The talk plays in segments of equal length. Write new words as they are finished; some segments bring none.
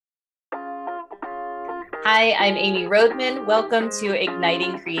Hi, I'm Amy Rodman. Welcome to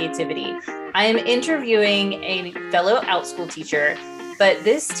Igniting Creativity. I am interviewing a fellow OutSchool teacher, but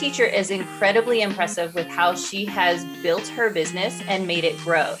this teacher is incredibly impressive with how she has built her business and made it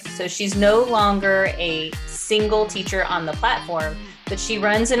grow. So she's no longer a single teacher on the platform, but she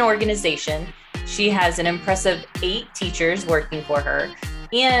runs an organization. She has an impressive 8 teachers working for her.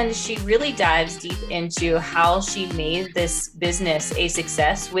 And she really dives deep into how she made this business a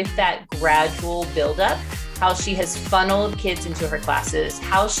success with that gradual buildup, how she has funneled kids into her classes,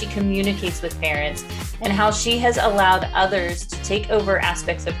 how she communicates with parents, and how she has allowed others to take over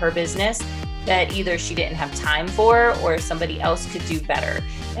aspects of her business that either she didn't have time for or somebody else could do better.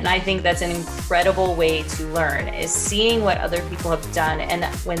 And I think that's an incredible way to learn, is seeing what other people have done. And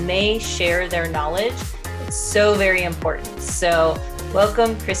when they share their knowledge, it's so very important. So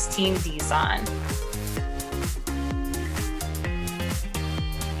welcome, Christine Dizon.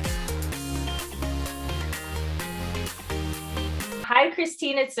 Hi,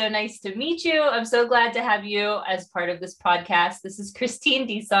 Christine. It's so nice to meet you. I'm so glad to have you as part of this podcast. This is Christine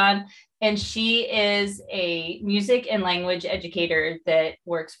Dizon, and she is a music and language educator that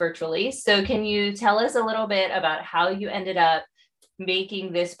works virtually. So, can you tell us a little bit about how you ended up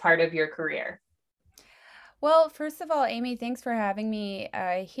making this part of your career? Well, first of all, Amy, thanks for having me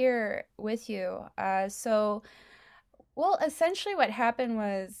here with you. Essentially, what happened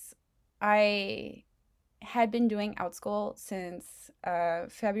was I had been doing OutSchool since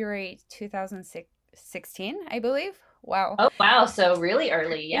February 2016, I believe. Wow. Oh, wow. So, really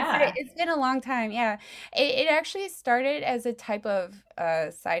early. It's Yeah. it's been a long time, yeah. It actually started as a type of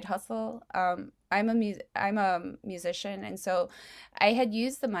side hustle. I'm a musician, and so I had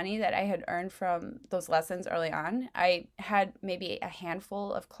used the money that I had earned from those lessons early on. I had maybe a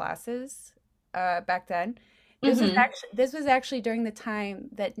handful of classes back then. Mm-hmm. This was actually during the time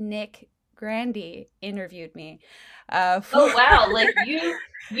that Nick Grandy interviewed me for Oh, wow. Like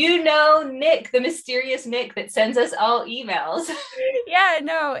you know Nick, the mysterious Nick that sends us all emails. Yeah,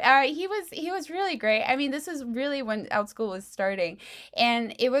 no, he was really great. I mean, this is really when OutSchool was starting,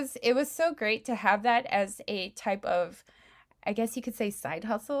 and it was so great to have that as a type of, I guess you could say, side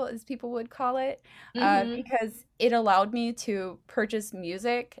hustle, as people would call it, Mm-hmm. because it allowed me to purchase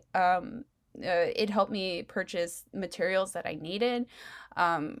music. It helped me purchase materials that I needed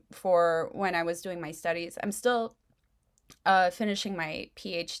for when I was doing my studies. I'm still finishing my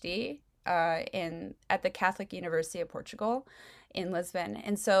PhD in at the Catholic University of Portugal in Lisbon,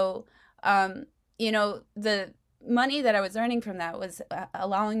 and so um, the money that I was earning from that was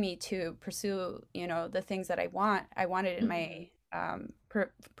allowing me to pursue the things that I wanted in my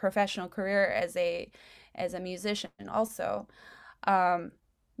professional career as a musician also. Um,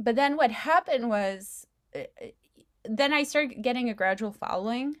 but then what happened was, then I started getting a gradual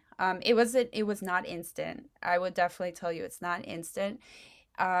following. It was not instant. I would definitely tell you it's not instant.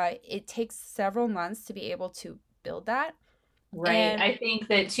 It takes several months to be able to build that. Right. And I think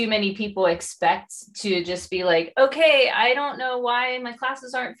that too many people expect to just be like, okay, I don't know why my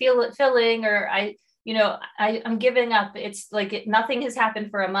classes aren't filling, or I'm giving up. It's like nothing has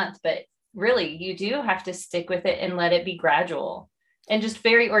happened for a month, but really, you do have to stick with it and let it be gradual and just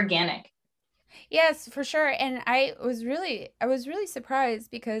very organic. yes, for sure. And I was really surprised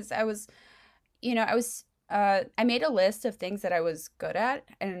because I made a list of things that I was good at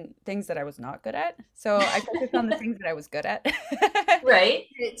and things that I was not good at. So I focused on the things that I was good at Right.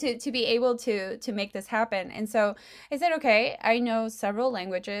 to be able to make this happen. And so I said, okay, I know several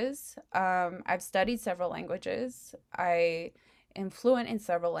languages. I've studied several languages. I am fluent in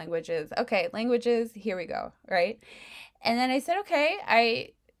several languages. Okay, languages, here we go, right? And then I said, okay,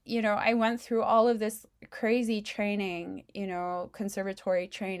 I went through all of this crazy training, conservatory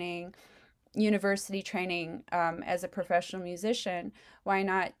training, university training as a professional musician. Why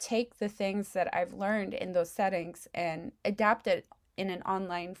not take the things that I've learned in those settings and adapt it in an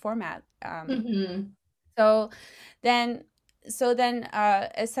online format? Hmm. So then, so then,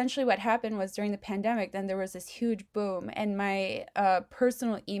 essentially, what happened was during the pandemic, then there was this huge boom, and my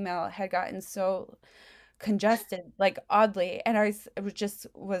personal email had gotten so congested, like oddly, and I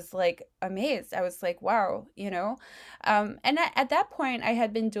was like amazed. I was like, wow, and at that point I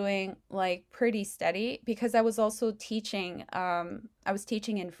had been doing like pretty steady because I was also teaching. I was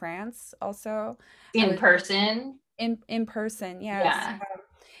teaching in France also. I In was person. in person, yes. Yeah.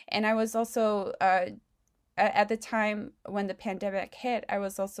 And I was also at the time when the pandemic hit, I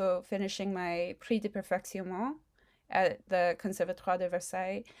was also finishing my Prix de Perfectionnement at the Conservatoire de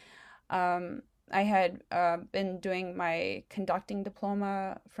Versailles. I had been doing my conducting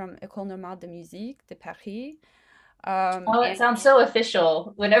diploma from École Normale de Musique de Paris. Oh, it And sounds so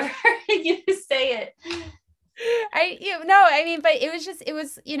official whenever you say it. I mean, but it was just, it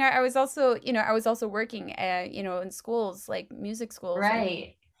was, I was also working at, in schools, like music schools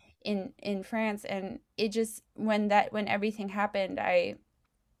Right. in France. And it just, when everything happened,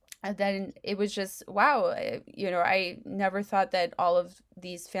 and then it was just, wow, I never thought that all of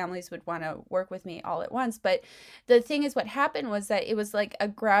these families would want to work with me all at once. But the thing is, what happened was that it was like a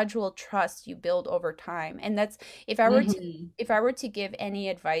gradual trust you build over time. And that's, if I were to Hmm. if I were to give any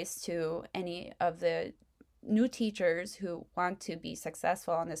advice to any of the new teachers who want to be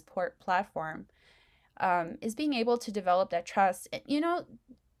successful on this platform, is being able to develop that trust.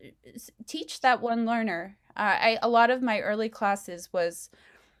 Teach that one learner. A lot of my early classes was,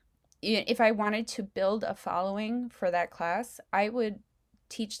 if I wanted to build a following for that class, I would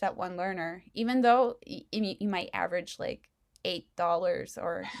teach that one learner, even though you might average like $8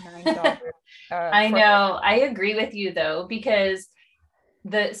 or $9 I for. know. I agree with you though, because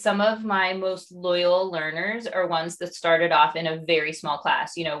some of my most loyal learners are ones that started off in a very small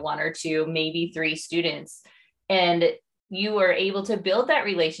class, one or two, maybe three students. And you are able to build that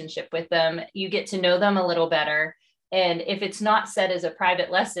relationship with them. You get to know them a little better. And if it's not set as a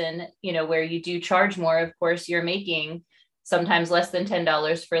private lesson, where you do charge more, of course, you're making sometimes less than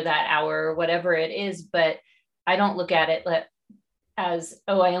 $10 for that hour or whatever it is. But I don't look at it as,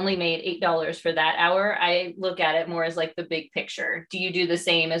 oh, I only made $8 for that hour. I look at it more as like the big picture. Do you do the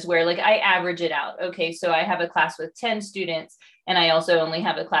same as where like I average it out? Okay, so I have a class with 10 students and I also only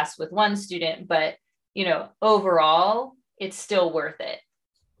have a class with one student, but overall, it's still worth it.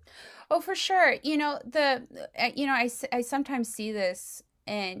 Oh, for sure. I sometimes see this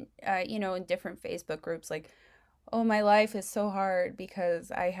in different Facebook groups, like, oh, my life is so hard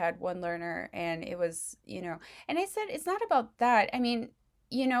because I had one learner and it was, and I said, it's not about that. I mean,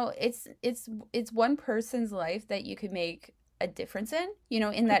 it's one person's life that you could make a difference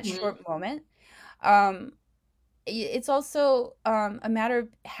in that Mhm. short moment. Um, it's also a matter of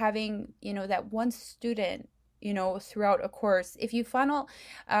having, that one student, throughout a course. If you funnel,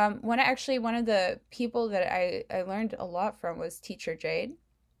 one of the people that I learned a lot from was teacher Jade,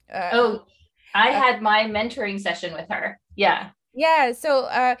 who Oh, I uh, had my mentoring session with her. Yeah. yeah, so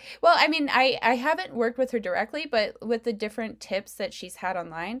well, I mean, I haven't worked with her directly, but with the different tips that she's had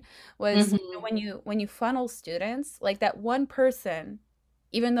online was, Hmm. when you funnel students, like that one person,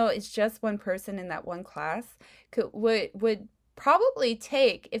 even though it's just one person in that one class, would probably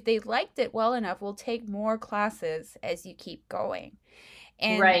take, if they liked it well enough, will take more classes as you keep going.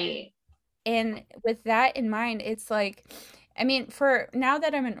 And Right. and with that in mind, it's like, I mean, for now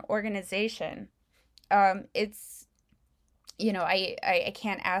that I'm an organization, it's, I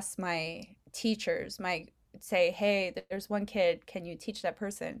can't ask my teachers, say, hey, there's one kid, can you teach that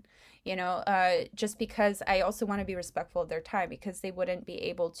person? Just because I also want to be respectful of their time, because they wouldn't be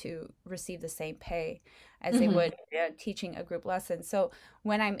able to receive the same pay as they Hmm. would teaching a group lesson. So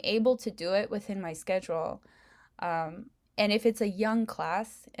when I'm able to do it within my schedule, um, and if it's a young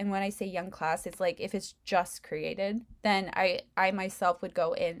class, and when I say young class, it's like if it's just created, then I myself would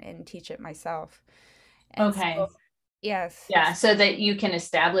go in and teach it myself. And so, Okay. yes. Yeah. So that you can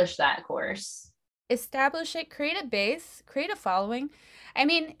establish that course. Establish it, create a base, create a following. I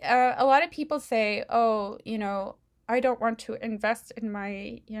mean, a lot of people say, oh, I don't want to invest in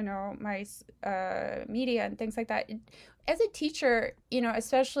my media and things like that. As a teacher,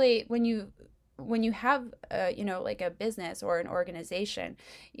 especially when you have like a business or an organization,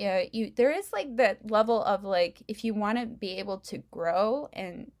 yeah, there is like that level of, like, if you want to be able to grow,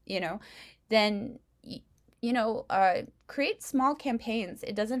 and then create small campaigns.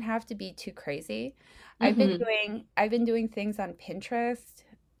 It doesn't have to be too crazy. Hmm. I've been doing things on Pinterest,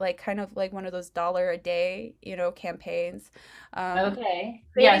 like kind of like one of those dollar a day, campaigns. Um, Okay.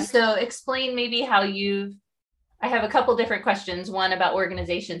 Yeah. creating So explain maybe how I have a couple different questions, one about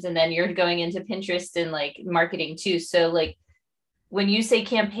organizations, and then you're going into Pinterest and like marketing too. So, like, when you say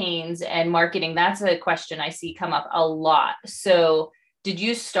campaigns and marketing, that's a question I see come up a lot. So, did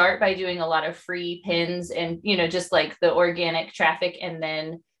you start by doing a lot of free pins and, just like the organic traffic and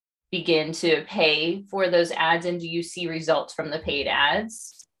then begin to pay for those ads? And do you see results from the paid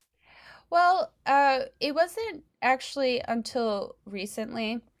ads? Well, it wasn't actually until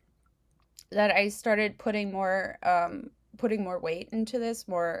recently that I started putting more weight into this,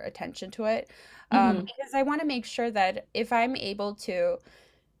 more attention to it, Hmm. because I want to make sure that if I'm able to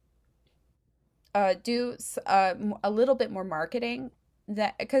do a little bit more marketing,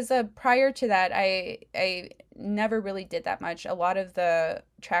 that because prior to that, I never really did that much. A lot of the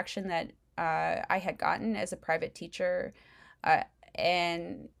traction that I had gotten as a private teacher, uh,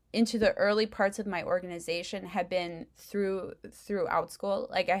 and into the early parts of my organization had been throughout school.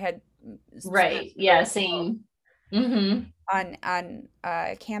 Like I had spent Right. Yeah, same. Mm-hmm. on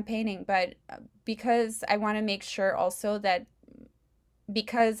campaigning, but because I want to make sure also that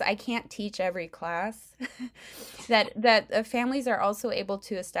because I can't teach every class, that families are also able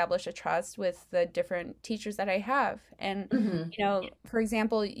to establish a trust with the different teachers that I have. And, Mm-hmm. for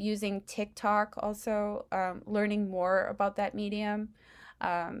example, using TikTok, also learning more about that medium,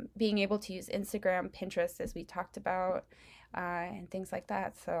 being able to use Instagram, Pinterest, as we talked about, and things like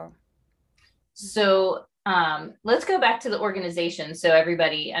that. So, So let's go back to the organization so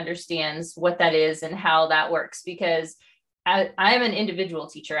everybody understands what that is and how that works, because I am an individual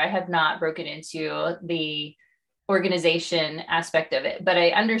teacher. I have not broken into the organization aspect of it, but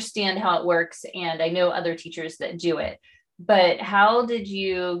I understand how it works and I know other teachers that do it. But how did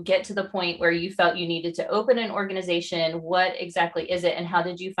you get to the point where you felt you needed to open an organization? What exactly is it, and how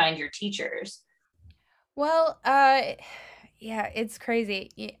did you find your teachers? well, yeah, it's crazy.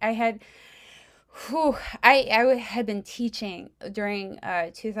 I had Whew, I had been teaching during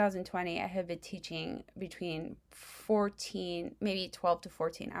 2020. I had been teaching between 14, maybe 12 to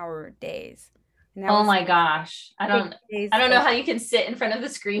 14-hour days. And that Oh was my gosh. six I days don't know of, how you can sit in front of the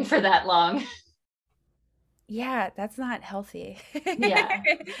screen for that long. yeah, that's not healthy. Yeah.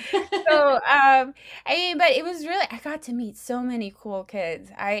 So, I mean, but it was really, I got to meet so many cool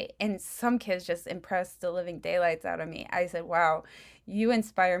kids. And some kids just impressed the living daylights out of me. I said, wow, you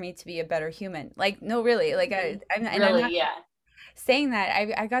inspire me to be a better human. Like, no, really, like, and I'm not Really, yeah. saying that.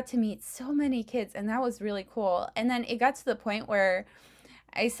 I got to meet so many kids, and that was really cool. And then it got to the point where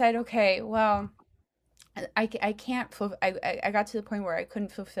I said, okay, well, I can't, I got to the point where I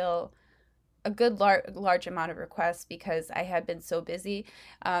couldn't fulfill a good large amount of requests because I had been so busy.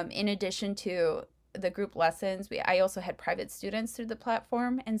 In addition to the group lessons, I also had private students through the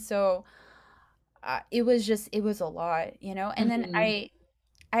platform, and so it was a lot, And then Hmm.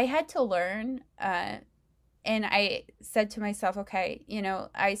 I had to learn, and I said to myself, okay,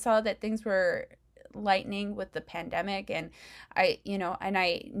 I saw that things were lightening with the pandemic, and and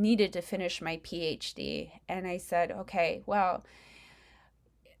I needed to finish my PhD, and I said, okay, well,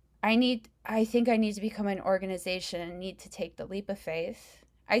 I think I need to become an organization and need to take the leap of faith.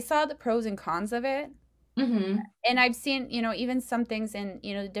 I saw the pros and cons of it. Hmm. And I've seen, even some things in,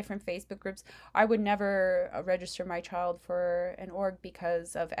 the different Facebook groups. I would never register my child for an org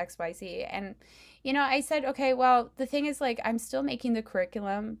because of XYZ. And, I said, okay, well, the thing is, like, I'm still making the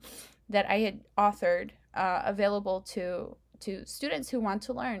curriculum that I had authored available to students who want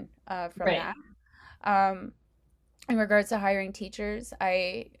to learn from Right. that. Um, in regards to hiring teachers,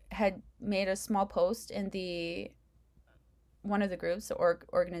 I had made a small post in the one of the groups or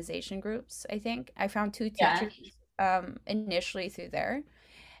organization groups. I think I found two Yeah. teachers initially through there,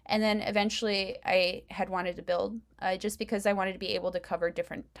 and then eventually I had wanted to build just because I wanted to be able to cover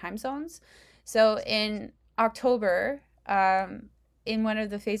different time zones. So in October, in one of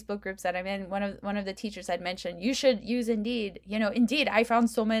the Facebook groups that I'm in, one of the teachers had mentioned you should use Indeed. Indeed, I found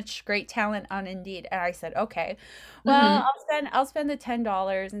so much great talent on Indeed, and I said, okay, well, Hmm. I'll spend the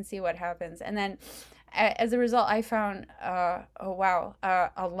 $10 and see what happens. And then as a result, I found oh wow,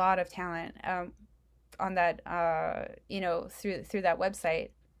 a lot of talent on that through that website.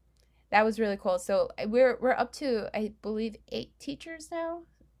 That was really cool. So we're up to, I believe, 8 teachers now.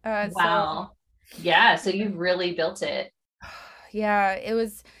 So Wow. Yeah. So you've really built it. yeah, it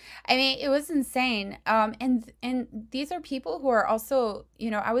was. I mean, it was insane. And these are people who are also,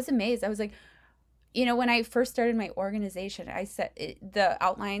 I was amazed. I was like, when I first started my organization, the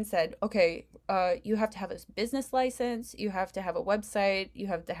outline said, okay, you have to have a business license, you have to have a website, you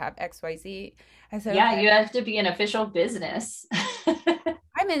have to have XYZ. I said, Yeah. okay, You have to be an official business.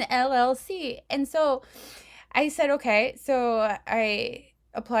 I'm an LLC. And so I said, okay. So I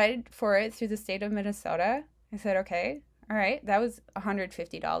applied for it through the state of Minnesota. I said, okay, all right. That was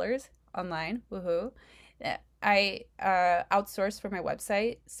 $150 online. Woohoo. I outsourced for my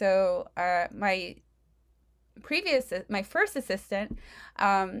website. So my first assistant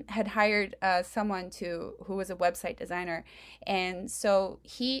had hired someone who was a website designer, and so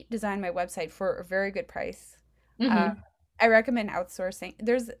he designed my website for a very good price. uh, Hmm. I recommend outsourcing.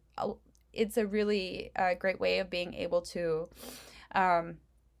 It's a really great way of being able to um,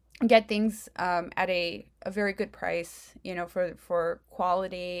 get things at a very good price, for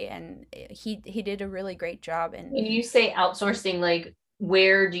quality, and he did a really great job. And When you say outsourcing, like,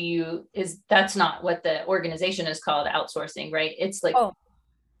 where do you, is that's not what the organization is called, outsourcing, right? It's like, oh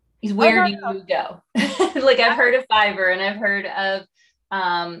oh where no, do you go? Like, I've heard of Fiverr and I've heard of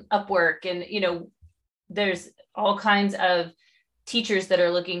Upwork, and there's all kinds of teachers that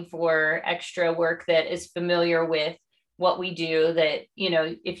are looking for extra work that is familiar with what we do, that,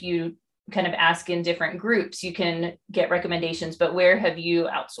 if you kind of ask in different groups, you can get recommendations. But where have you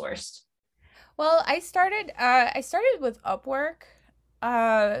outsourced? Well, I started with Upwork.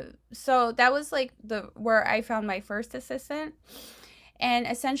 So that was like the where I found my first assistant. And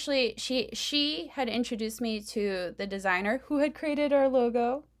essentially she had introduced me to the designer who had created our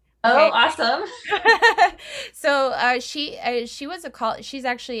logo. Oh, Okay. awesome. So she was she's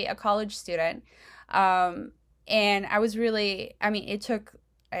actually a college student. And I was really, I mean, it took,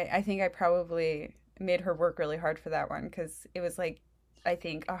 I think I probably made her work really hard for that one because it was like, I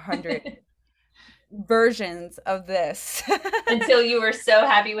think 100 versions of this. Until you were so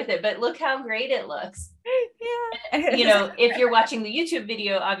happy with it. But look how great it looks. Yeah. If you're watching the YouTube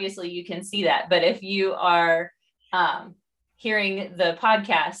video, obviously you can see that. But if you are hearing the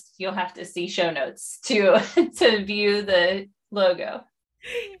podcast, you'll have to see show notes to to view the logo.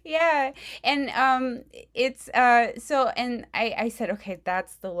 Yeah. And it's so and I said, okay,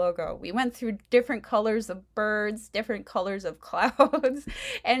 that's the logo. We went through different colors of birds, different colors of clouds,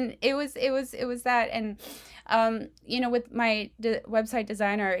 and it was that. And with my website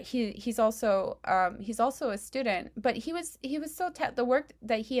designer, he's also a student, but he was so the work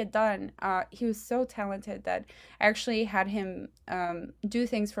that he had done, he was so talented that I actually had him do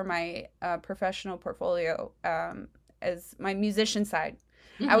things for my professional portfolio, as my musician side.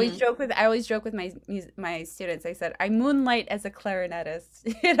 Mm-hmm. I always joke with my students. I said I moonlight as a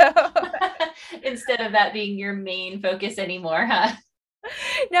clarinetist, you know. Instead of that being your main focus anymore, huh?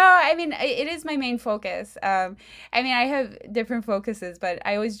 No, I mean it is my main focus. I mean I have different focuses, but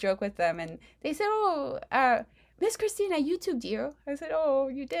I always joke with them, and they said, "Oh, Miss Christina, I YouTubed you." I said, "Oh,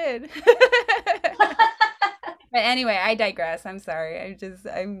 you did." But anyway, I digress. I'm sorry.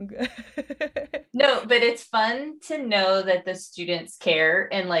 I'm. No, but it's fun to know that the students care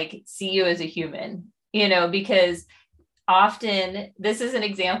and like see you as a human, because often this is an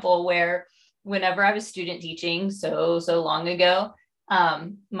example where whenever I was student teaching so long ago,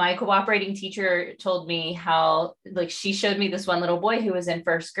 my cooperating teacher told me how, like, she showed me this one little boy who was in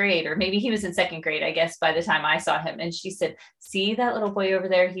first grade, or maybe he was in second grade, I guess, by the time I saw him. And she said, "See that little boy over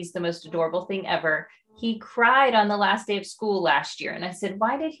there? He's the most adorable thing ever. He cried on the last day of school last year." And I said,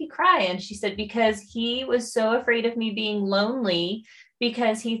 "Why did he cry?" And she said, "Because he was so afraid of me being lonely,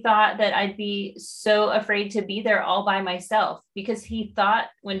 because he thought that I'd be so afraid to be there all by myself." Because he thought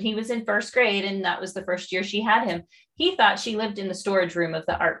when he was in first grade, and that was the first year she had him, he thought she lived in the storage room of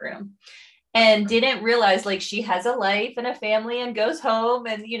the art room and didn't realize, like, she has a life and a family and goes home.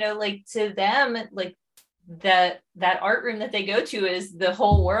 And, like, to them, like, that art room that they go to is the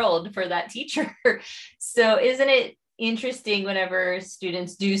whole world for that teacher. So isn't it interesting whenever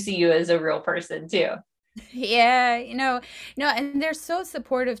students do see you as a real person too? Yeah, no, and they're so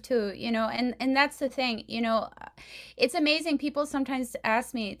supportive too, and that's the thing, it's amazing. People sometimes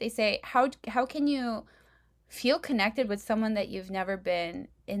ask me, they say, how can you feel connected with someone that you've never been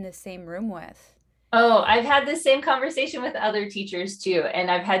in the same room with? Oh, I've had the same conversation with other teachers too,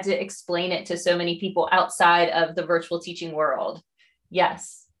 and I've had to explain it to so many people outside of the virtual teaching world.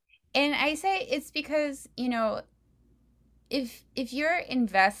 Yes. And I say it's because, if you're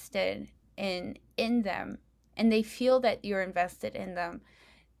invested in them and they feel that you're invested in them,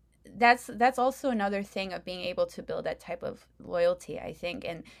 that's also another thing of being able to build that type of loyalty, I think,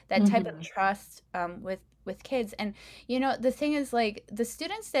 and that type of Mhm. trust, with kids. And the thing is, like, the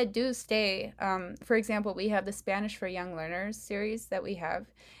students that do stay, for example, we have the Spanish for Young Learners series that we have.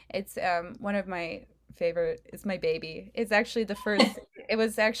 It's one of my favorite. It's my baby. It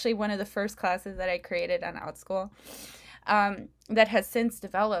was actually one of the first classes that I created on OutSchool, that has since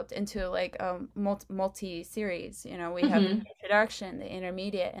developed into like a multi series. We have the Mhm. introduction, the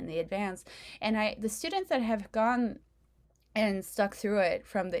intermediate, and the advanced. And the students that have gone and stuck through it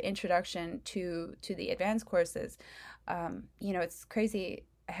from the introduction to the advanced courses, it's crazy.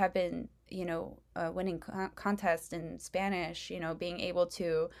 Have been, winning contests in Spanish, being able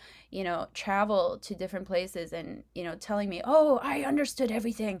to, travel to different places, and, telling me, "Oh, I understood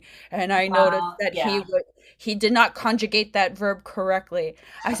everything. And I noticed Wow. that Yeah. he did not conjugate that verb correctly."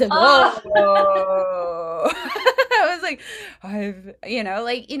 I said, "Whoa." Oh, I was like,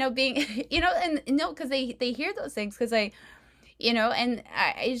 being, and no, because they hear those things, because and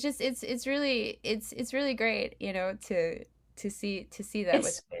it's just it's really great, to see that with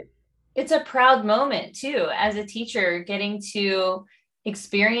it's kids. it's a proud moment too, as a teacher, getting to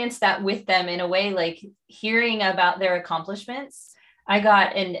experience that with them in a way, like hearing about their accomplishments. I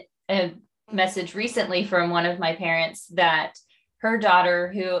got a message recently from one of my parents that her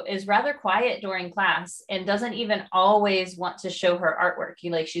daughter, who is rather quiet during class and doesn't even always want to show her artwork.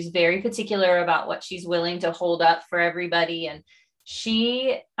 Like, she's very particular about what she's willing to hold up for everybody. And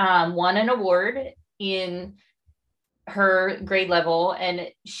she won an award in her grade level, and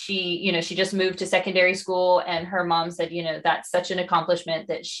she just moved to secondary school, and her mom said, that's such an accomplishment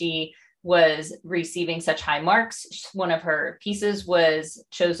that she was receiving such high marks. One of her pieces was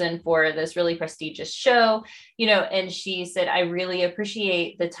chosen for this really prestigious show, and she said, I really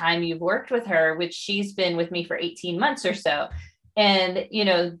appreciate the time you've worked with her, which she's been with me for 18 months or so. And,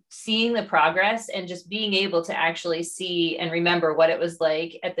 seeing the progress and just being able to actually see and remember what it was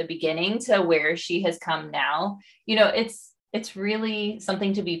like at the beginning to where she has come now, it's really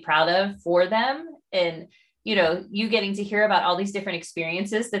something to be proud of for them. And, you getting to hear about all these different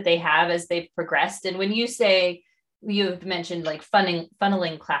experiences that they have as they've progressed. And when you say, you've mentioned like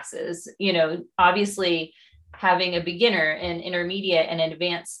funneling classes, obviously having a beginner and intermediate and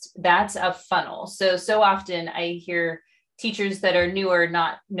advanced, that's a funnel. So often I hear teachers that are newer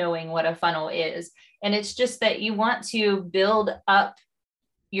not knowing what a funnel is. And it's just that you want to build up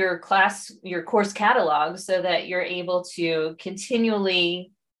your course catalog so that you're able to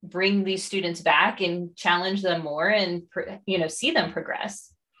continually bring these students back and challenge them more and, see them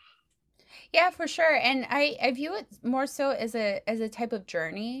progress. Yeah, for sure. And I view it more so as a type of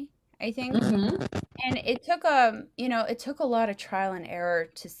journey, I think. Mm-hmm. And it took it took a lot of trial and error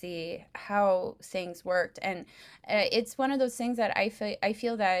to see how things worked. And it's one of those things that I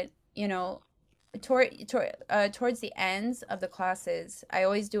feel that, towards the ends of the classes, I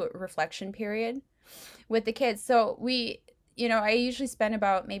always do a reflection period with the kids. So I usually spend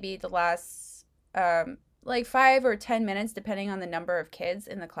about maybe the last like 5 or 10 minutes, depending on the number of kids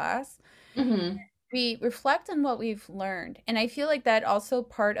in the class. Mm-hmm. We reflect on what we've learned. And I feel like that also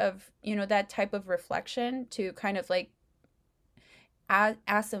part of, that type of reflection, to kind of like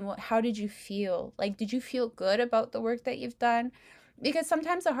ask them, how did you feel? Like, did you feel good about the work that you've done? Because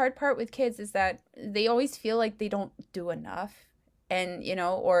sometimes the hard part with kids is that they always feel like they don't do enough. And,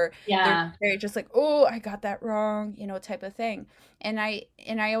 or Yeah. they're just like, oh, I got that wrong, type of thing. And I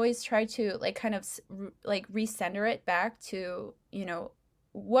always try to like kind of like recenter it back to,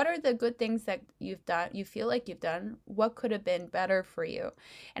 what are the good things that you've done, you feel like you've done, what could have been better for you?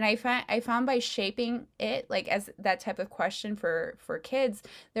 And I found by shaping it like as that type of question for kids,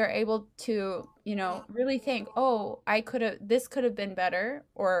 they're able to, really think, oh, this could have been better,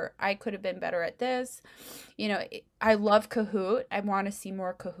 or I could have been better at this. I love Kahoot, I want to see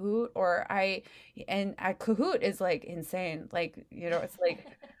more Kahoot, Kahoot is like insane, like, it's like,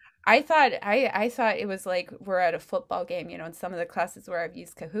 I thought it was like we're at a football game, in some of the classes where I've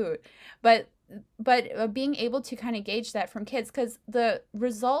used Kahoot, but being able to kind of gauge that from kids, because the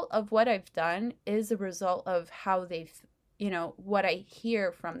result of what I've done is a result of how they've, what I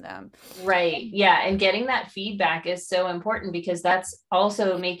hear from them. Right. Yeah. And getting that feedback is so important, because that's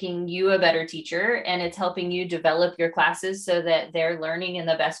also making you a better teacher, and it's helping you develop your classes so that they're learning in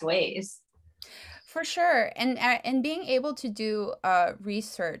the best ways. For sure. And being able to do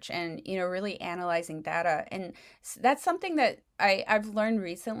research and, really analyzing data. And that's something that I've learned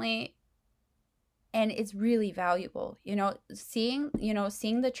recently, and it's really valuable, seeing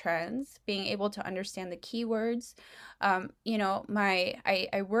the trends, being able to understand the keywords.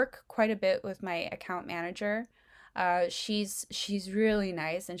 I work quite a bit with my account manager. She's really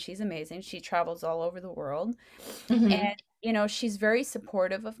nice, and she's amazing. She travels all over the world. Mm-hmm. And, she's very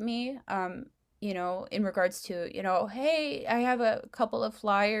supportive of me. In regards to, hey, I have a couple of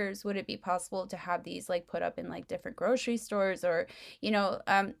flyers. Would it be possible to have these like put up in like different grocery stores, or,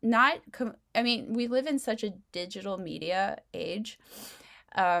 I mean, we live in such a digital media age,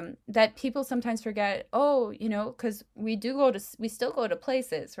 that people sometimes forget, oh, because we still go to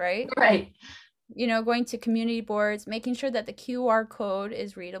places, right? Right. Going to community boards, making sure that the QR code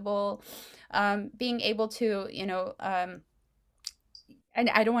is readable, being able to, and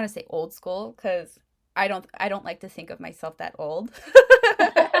I don't want to say old school, because I don't like to think of myself that old.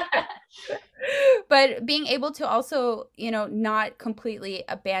 But being able to also, not completely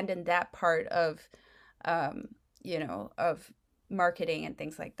abandon that part of, of marketing and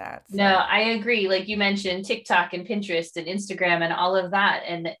things like that. So. No, I agree. Like you mentioned, TikTok and Pinterest and Instagram and all of that.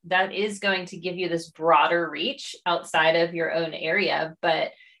 And that is going to give you this broader reach outside of your own area.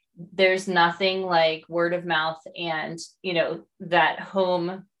 But there's nothing like word of mouth and, that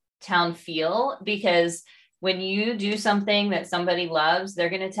hometown feel, because when you do something that somebody loves, they're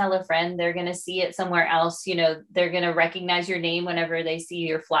going to tell a friend, they're going to see it somewhere else, they're going to recognize your name whenever they see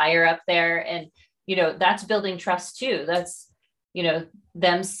your flyer up there. And, that's building trust too. That's,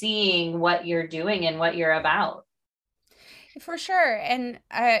 them seeing what you're doing and what you're about. For sure. And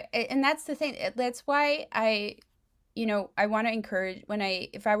that's the thing. That's why I want to encourage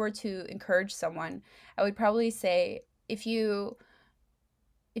if I were to encourage someone, I would probably say if you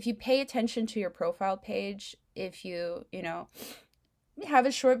pay attention to your profile page, if you have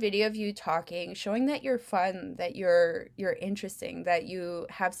a short video of you talking, showing that you're fun, that you're interesting, that you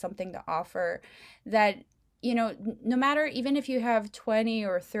have something to offer, that no matter, even if you have 20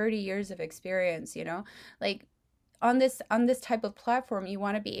 or 30 years of experience, like on this type of platform, you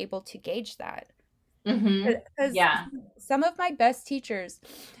want to be able to gauge that. Because Yeah. some of my best teachers,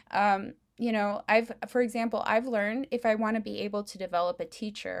 for example, I've learned if I want to be able to develop a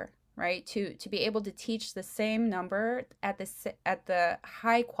teacher, right, to be able to teach the same number at the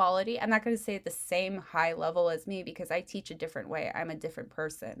high quality. I'm not going to say at the same high level as me because I teach a different way. I'm a different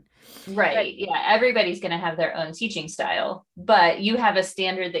person. But Right. Yeah. Everybody's going to have their own teaching style, but you have a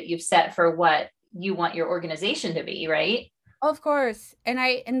standard that you've set for what you want your organization to be, right? of course, and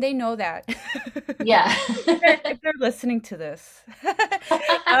they know that. Yeah. If they're listening to this.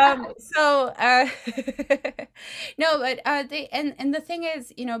 So no, but they and the thing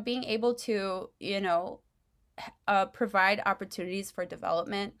is, being able to, provide opportunities for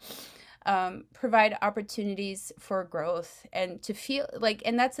development, provide opportunities for growth, and to feel like,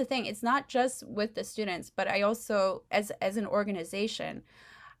 and that's the thing, it's not just with the students, but I also, as an organization,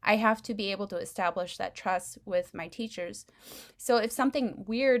 I have to be able to establish that trust with my teachers. So if something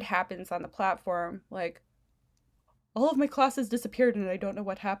weird happens on the platform, like all of my classes disappeared and I don't know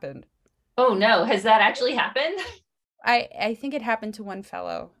what happened. Oh no. Has that actually happened? I think it happened to one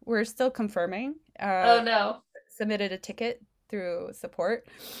fellow. We're still confirming. Oh no. Submitted a ticket through support.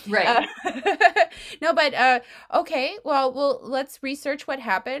 Uh, Right. no, but okay. Well, let's research what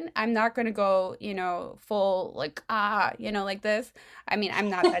happened. I'm not gonna go, full like like this. I mean, I'm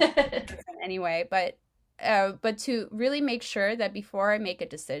not that person anyway, but to really make sure that before I make a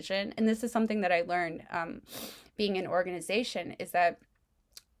decision, and this is something that I learned being in organization, is that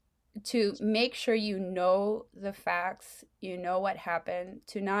to make sure you know the facts, you know what happened,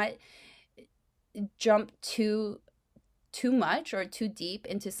 to not jump too much or too deep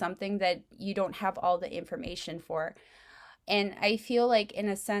into something that you don't have all the information for. And I feel like, in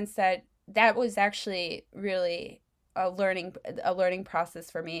a sense, that was actually really a learning process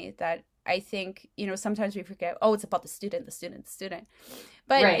for me, that I think, sometimes we forget, oh, it's about the student, the student, the student.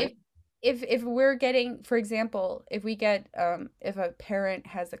 But Right. if we're getting, for example, if we get if a parent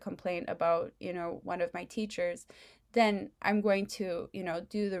has a complaint about, one of my teachers, then I'm going to,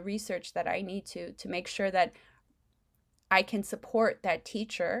 do the research that I need to make sure that I can support that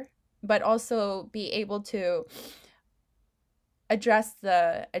teacher, but also be able to address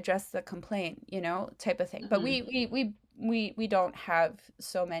the complaint, type of thing. But Mhm. we don't have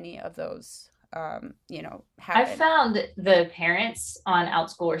so many of those I happen. found the parents on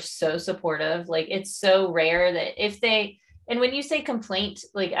Outschool are so supportive. Like it's so rare that if they, and when you say complaint,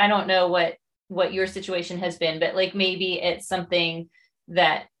 like I don't know what your situation has been, but like maybe it's something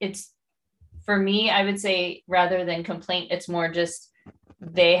that it's, for me, I would say rather than complaint, it's more just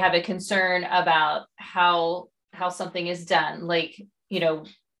they have a concern about how something is done. Like, you know,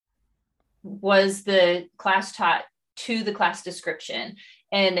 was the class taught to the class description?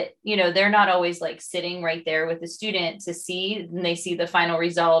 And they're not always like sitting right there with the student to see, and they see the final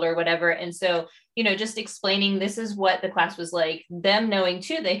result or whatever. And so just explaining this is what the class was like, them knowing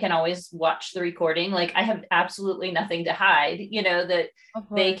too, they can always watch the recording. Like I have absolutely nothing to hide, that Of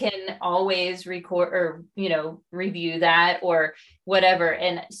they course. can always record or review that or whatever.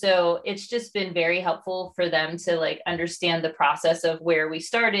 And so it's just been very helpful for them to like understand the process of where we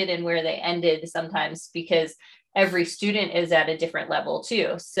started and where they ended sometimes, because every student is at a different level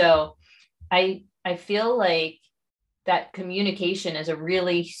too. So I feel like that communication is a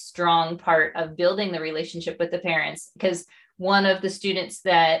really strong part of building the relationship with the parents, because one of the students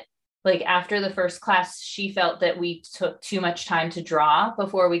that, like, after the first class, she felt that we took too much time to draw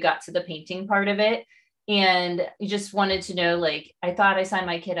before we got to the painting part of it, and just wanted to know, like, I thought I signed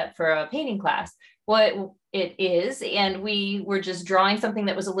my kid up for a painting class. Well, it is, and we were just drawing something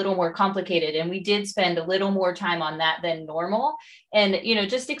that was a little more complicated, and we did spend a little more time on that than normal. And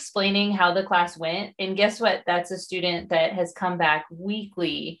just explaining how the class went, and guess what, that's a student that has come back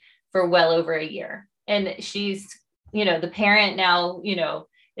weekly for well over a year, and she's the parent now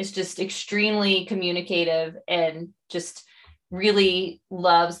is just extremely communicative and just really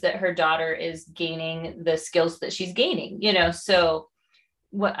loves that her daughter is gaining the skills that she's gaining. So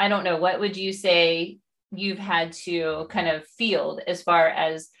what, I don't know, what would you say you've had to kind of field as far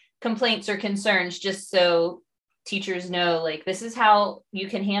as complaints or concerns, just so teachers know like this is how you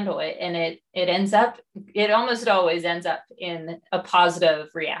can handle it, and it ends up, it almost always ends up in a positive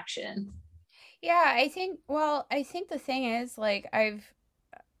reaction. Yeah, I think the thing is like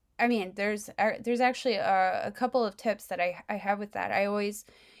I mean, there's actually a couple of tips that I have with that. I always,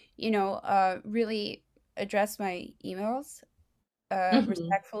 really address my emails Mhm.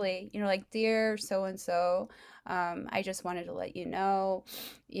 respectfully, like, dear so and so, I just wanted to let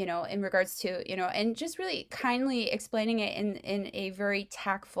in regards to, and just really kindly explaining it in a very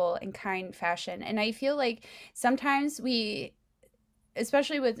tactful and kind fashion. And I feel like sometimes we,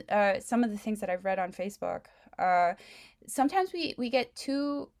 especially with some of the things that I've read on Facebook, uh, sometimes we get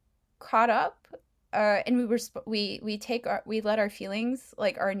too caught up, and we let our feelings,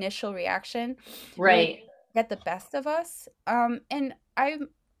 like our initial reaction, really Right. get the best of us. And I'm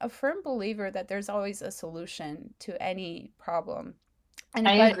a firm believer that there's always a solution to any problem. I And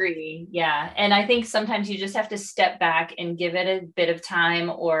but agree. Yeah. And I think sometimes you just have to step back and give it a bit of time,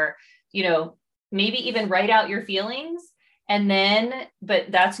 or, you know, maybe even write out your feelings. And then,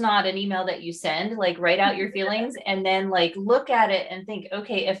 but that's not an email that you send, like write out your feelings and then like look at it and think,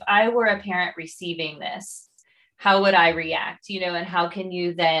 okay, if I were a parent receiving this, how would I react? And how can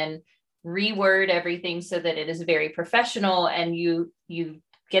you then reword everything so that it is very professional and you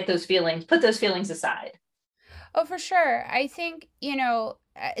get those feelings, put those feelings aside. Oh, for sure. I think,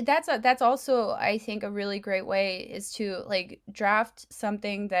 that's also, I think, a really great way is to like draft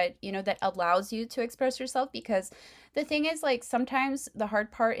something that, that allows you to express yourself, because the thing is, like, sometimes the hard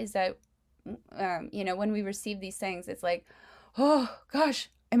part is that when we receive these things, it's like, "Oh gosh,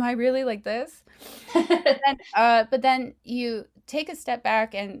 am I really like this?" But then you take a step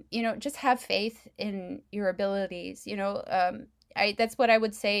back and, just have faith in your abilities. I That's what I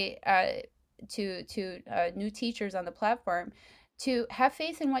would say to new teachers on the platform, to have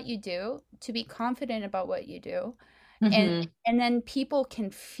faith in what you do, to be confident about what you do, and Mhm. and then people can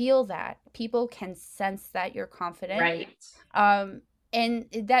feel that, people can sense that you're confident. Right. um and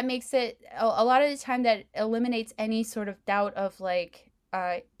that makes it a lot of the time, that eliminates any sort of doubt of like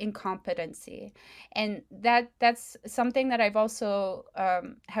incompetency. And that's something that I've also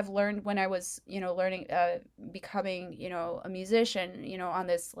have learned when I was, learning, becoming, a musician, on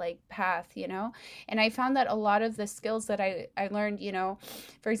this like path. And I found that a lot of the skills that I learned,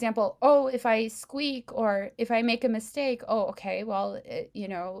 for example, oh, if I squeak or if I make a mistake, oh, okay, well,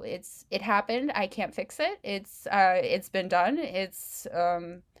 it happened. I can't fix it. It's been done. It's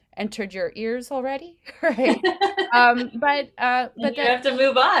entered your ears already, right? But And you that have to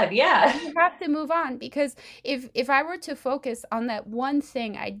move on. Yeah. you have to move on, because if I were to focus on that one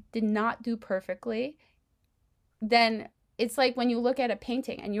thing I did not do perfectly, then it's like when you look at a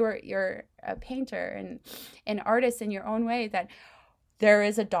painting and you're a painter and an artist in your own way, that there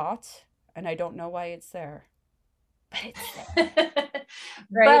is a dot and I don't know why it's there, but it's there,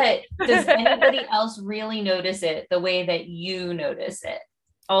 right? But does anybody else really notice it the way that you notice it?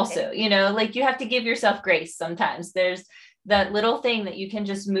 Also, like you have to give yourself grace sometimes. There's that little thing that you can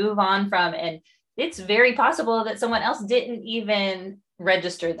just move on from. And it's very possible that someone else didn't even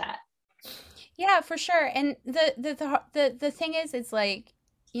register that. Yeah, for sure. And the thing is, it's like,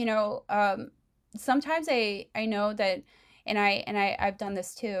 sometimes I know that, I've done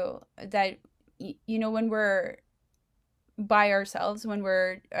this too, that when we're by ourselves, when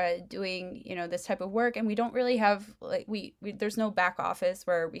we're doing, this type of work, and we don't really have like there's no back office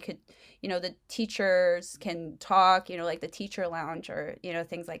where we could, the teachers can talk, like the teacher lounge, or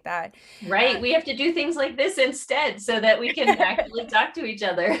things like that. Right. We have to do things like this instead so that we can actually talk to each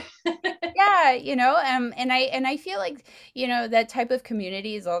other. Yeah, and I feel like, that type of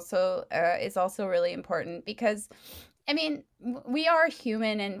community is also really important, because I mean, we are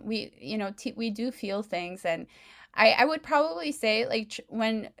human, and we do feel things. And I would probably say, like,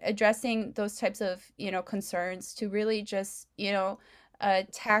 when addressing those types of, concerns, to really just,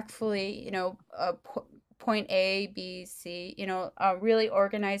 tactfully, point A, B, C, really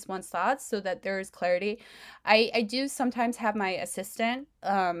organize one's thoughts so that there is clarity. I do sometimes have my assistant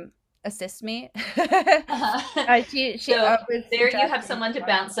assist me. She So with there you have drafting. someone to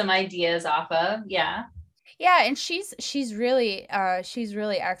bounce some ideas off of. Yeah. Yeah, and she's really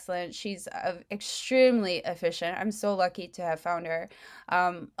excellent. She's extremely efficient. I'm so lucky to have found her.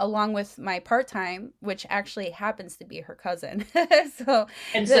 Along with my part-time, which actually happens to be her cousin. So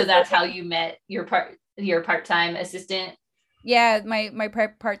And so the that's how you met your part-time assistant. yeah, my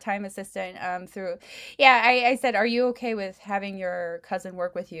part-time assistant, through, yeah, I said, "Are you okay with having your cousin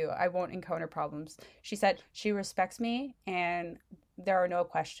work with you? I won't encounter problems." She said she respects me, and there are no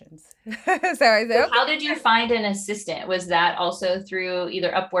questions. So I said, So okay. how did you find an assistant? Was that also through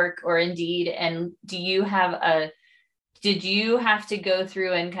either Upwork or Indeed? And did you have to go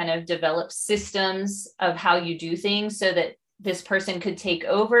through and kind of develop systems of how you do things so that this person could take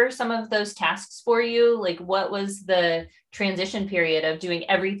over some of those tasks for you? Like, what was the transition period of doing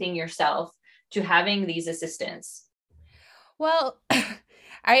everything yourself to having these assistants? Well,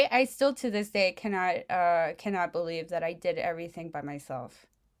 I still to this day cannot believe that I did everything by myself.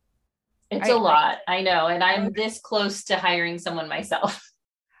 It's a I lot, I know, and I, I'm this close to hiring someone myself.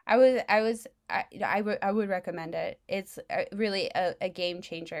 I would recommend it. It's really a game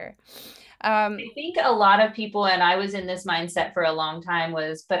changer. I Um, think a lot of people, and I was in this mindset for a long time,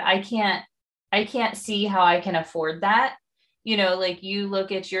 but I can't see how I can afford that. Like you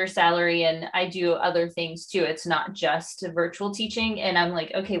look at your salary, and I do other things too. It's not just virtual teaching. And I'm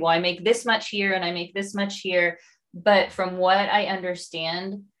like, okay, well, I make this much here and I make this much here. But from what I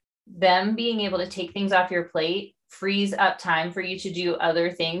understand, them being able to take things off your plate frees up time for you to do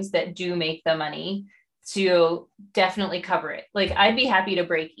other things that do make the money to definitely cover it. Like I'd be happy to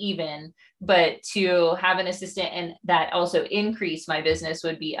break even, but to have an assistant and that also increase my business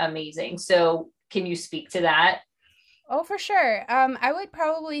would be amazing. So can you speak to that? oh, for sure. I would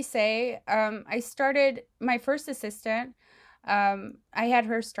probably say I started my first assistant. I had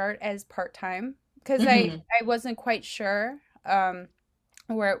her start as part-time because Mm-hmm. I wasn't quite sure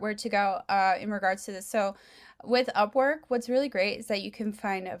where to go in regards to this. So with Upwork, what's really great is that you can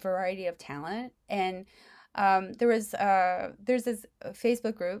find a variety of talent. And there's this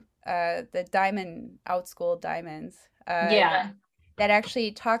Facebook group, the Diamond Outschool Diamonds, Yeah. that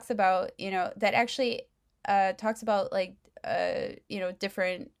actually talks about, like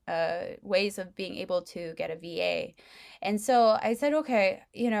different ways of being able to get a VA. And so I said, okay,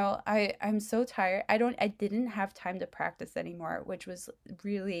 I'm so tired. I didn't have time to practice anymore, which was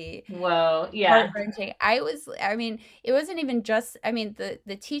really Well, yeah. heart-wrenching. I mean, it wasn't even just, I mean,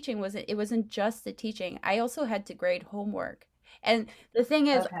 the teaching wasn't just the teaching. I also had to grade homework. And the thing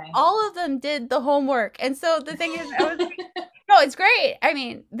is, Okay. all of them did the homework. And so the thing is, I was no, it's great. I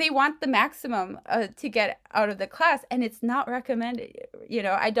mean, they want the maximum to get out of the class, and it's not recommended.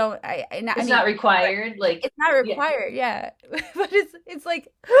 I don't. I It's mean, not required. Like, it's not yeah. required, yeah. But it's like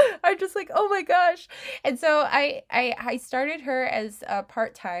I'm just like, oh my gosh. And so I started her as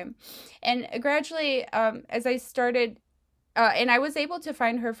part time, and gradually, as I started, and I was able to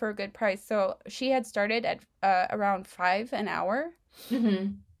find her for a good price. So she had started at around 5 an hour. Hmm.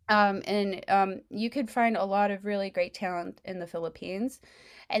 And you could find a lot of really great talent in the Philippines.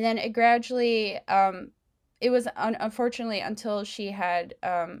 And then it gradually, it was unfortunately until she had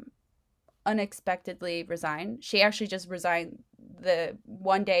unexpectedly resigned. She actually just resigned the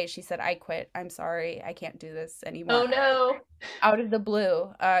one day she said, I quit. I'm sorry. I can't do this Oh anymore. no. Out of the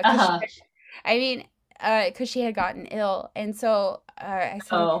blue. Uh-huh. I mean, because she had gotten ill. And so I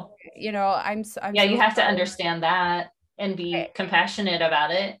said, okay, Oh. I'm Yeah, so you have to sorry. understand that and be compassionate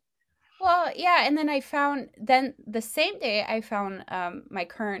about it. Well, yeah, and then then the same day I found my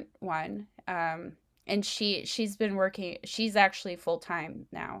current one, and she's been working. She's actually full time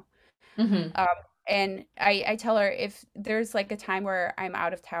now. Hmm. Um, and I tell her if there's like a time where I'm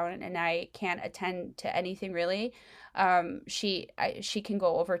out of town and I can't attend to anything really, she can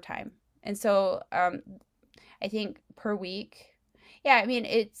go overtime. And so I think per week, yeah, I mean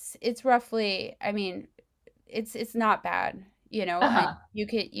it's roughly, I mean it's not bad, and Uh-huh. you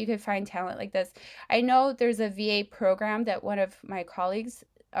could find talent like this. I know there's a VA program that one of my colleagues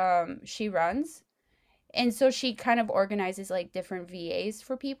she runs, and so she kind of organizes like different VAs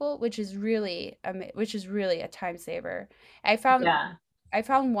for people, which is really a time saver. I found Yeah. I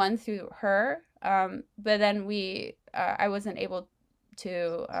found one through her, but then I wasn't able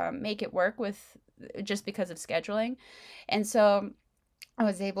to make it work with just because of scheduling, and so I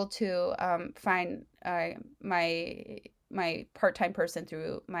was able to find my part-time person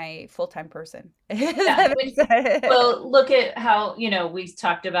through my full-time person. If Yeah. that makes sense. Well, look at how, we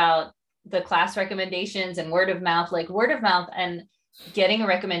talked about the class recommendations and word of mouth and getting a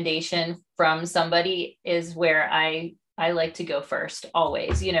recommendation from somebody is where I like to go first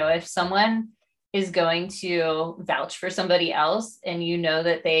always. If someone is going to vouch for somebody else and you know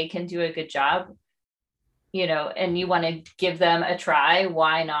that they can do a good job, and you want to give them a try,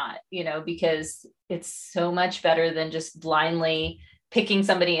 why not? Because it's so much better than just blindly picking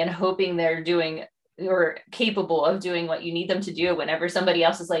somebody and hoping they're doing or capable of doing what you need them to do whenever somebody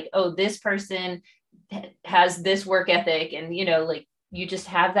else is like, oh, this person has this work ethic. And, like you just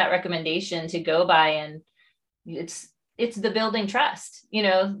have that recommendation to go by, and it's the building trust.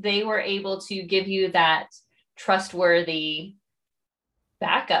 They were able to give you that trustworthy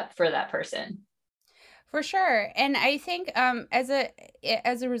backup for that person. For sure. And I think as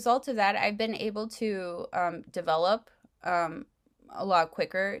a result of that, I've been able to develop um a lot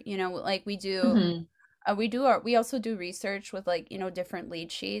quicker. Like Hmm. we also do research with like, different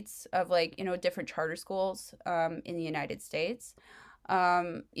lead sheets of like, different charter schools in the United States.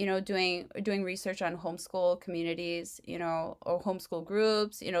 Doing research on homeschool communities, or homeschool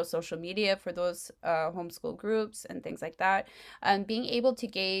groups, social media for those homeschool groups and things like that. Being able to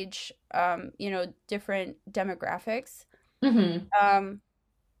gauge, different demographics Hmm. um,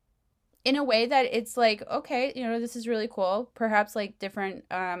 in a way that it's like, okay, this is really cool. Perhaps like different,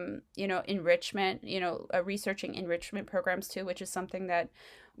 enrichment, researching enrichment programs too, which is something that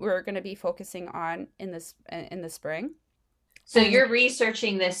we're going to be focusing on in the spring. So And you're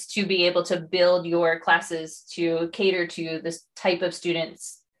researching this to be able to build your classes to cater to this type of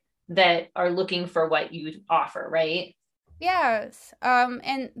students that are looking for what you offer, right? yes.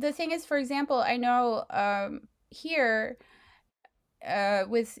 And the thing is, for example, I know here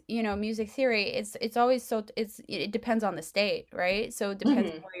with music theory, it's always it depends on the state, right? So it depends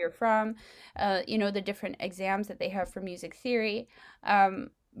on Hmm. where you're from, the different exams that they have for music theory. Um,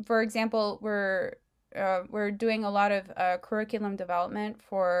 for example, we're doing a lot of curriculum development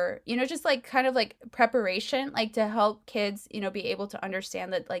for just like kind of like preparation, like to help kids be able to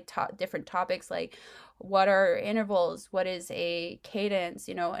understand that like different topics, like what are intervals, what is a cadence,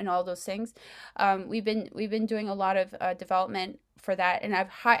 and all those things. We've been doing a lot of development for that, and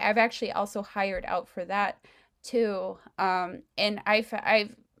I've actually also hired out for that too. And I've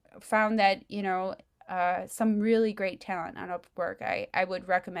found that some really great talent on Upwork. I would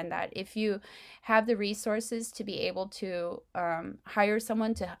recommend that if you have the resources to be able to hire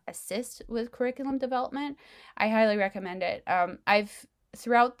someone to assist with curriculum development. I highly recommend it. I've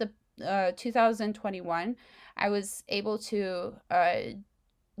throughout the 2021, I was able to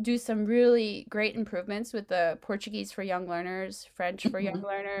do some really great improvements with the Portuguese for young learners, French for young Hmm.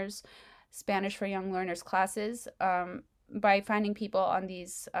 learners, Spanish for young learners classes, by finding people on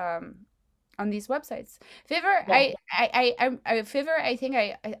these websites. Fiverr, Yeah. Fiverr, I think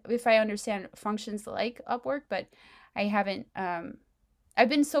if I understand, functions like Upwork, but I haven't. I've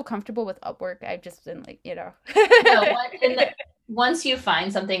been so comfortable with Upwork. I've just been like, No, once you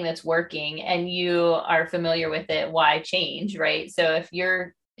find something that's working and you are familiar with it, why change, right? So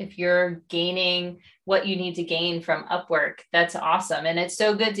if you're gaining what you need to gain from Upwork, that's awesome. And it's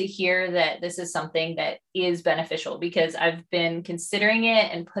so good to hear that this is something that is beneficial because I've been considering it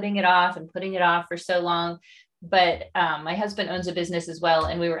and putting it off for so long. But my husband owns a business as well,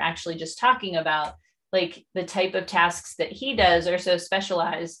 and we were actually just talking about like the type of tasks that he does are so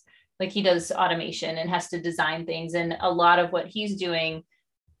specialized, like he does automation and has to design things, and a lot of what he's doing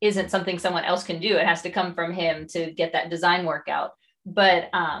isn't something someone else can do. It has to come from him to get that design work out. But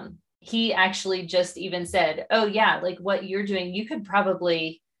he actually just even said, oh yeah, like what you're doing, you could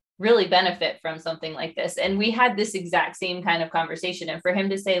probably really benefit from something like this. And we had this exact same kind of conversation, and for him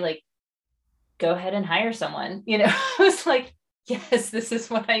to say like, go ahead and hire someone, it was like, yes, this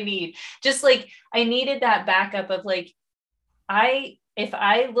is what I need. Just like I needed that backup of like, if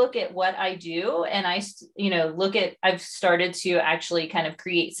I look at what I do and I've started to actually kind of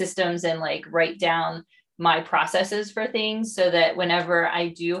create systems and like write down my processes for things so that whenever I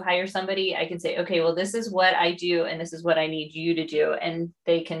do hire somebody, I can say, okay, well, this is what I do and this is what I need you to do. And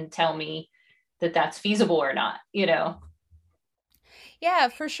they can tell me that that's feasible or not. Yeah,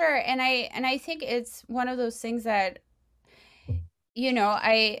 for sure. And I think it's one of those things that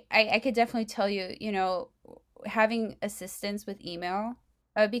I could definitely tell you, having assistance with email,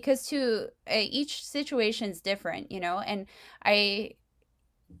 because to each situation is different, and I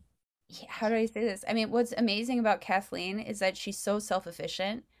how do I say this? I mean, what's amazing about Kathleen is that she's so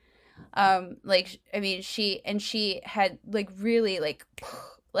self-efficient. Like, I mean, she had like really like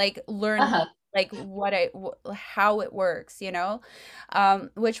learned Uh-huh. like how it works,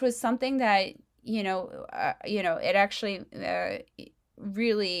 which was something that it actually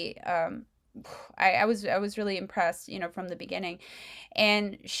really I was really impressed, from the beginning.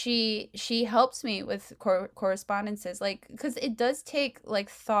 And she helps me with correspondences, like, because it does take like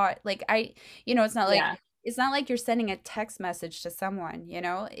thought, like Yeah. it's not like you're sending a text message to someone,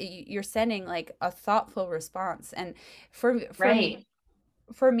 you're sending like a thoughtful response. And for me Right.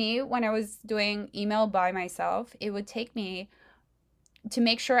 for me, when I was doing email by myself, it would take me to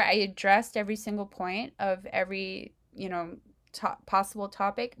make sure I addressed every single point of every, possible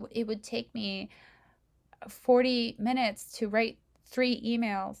topic. It would take me 40 minutes to write 3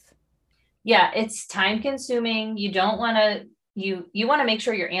 emails. Yeah, it's time consuming. You don't want to you want to make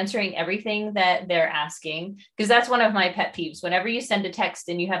sure you're answering everything that they're asking, because that's one of my pet peeves. Whenever you send a text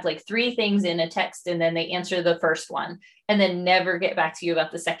and you have like 3 things in a text and then they answer the first one and then never get back to you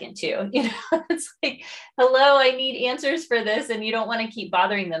about the second 2, it's like, hello, I need answers for this, and you don't want to keep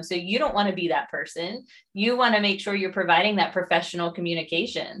bothering them. So you don't want to be that person. You want to make sure you're providing that professional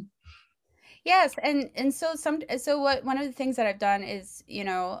communication. Yes, and so what one of the things that I've done is,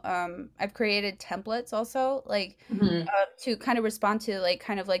 I've created templates also, like Mhm. to kind of respond to like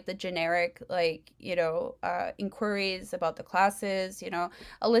kind of like the generic like, inquiries about the classes,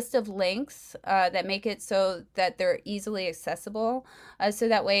 a list of links that make it so that they're easily accessible. So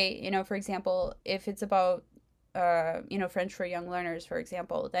that way, for example, if it's about French for young learners, for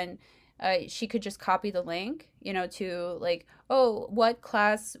example, then she could just copy the link, to like, oh, what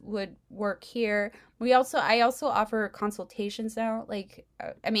class would work here. I also offer consultations now. Like,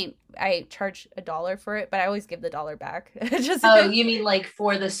 I mean, I charge $1 for it, but I always give the dollar back just Oh, you mean like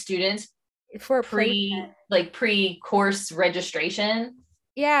for the students for a placement. pre-course registration?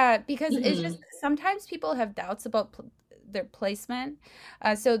 Yeah, because it's just Mhm. sometimes people have doubts about their placement.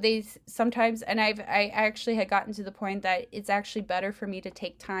 So sometimes, and I actually had gotten to the point that it's actually better for me to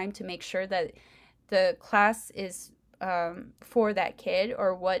take time to make sure that the class is for that kid,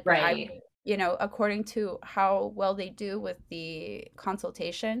 or what I, Right. according to how well they do with the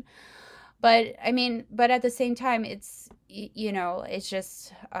consultation. But I mean, but at the same time, it's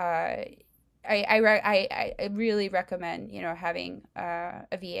just I really recommend, having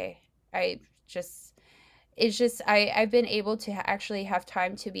a VA. I just it's just I've been able to actually have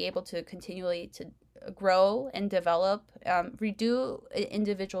time to be able to continually to grow and develop, redo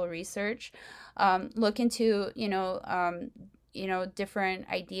individual research, look into different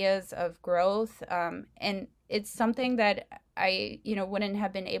ideas of growth, and it's something that I wouldn't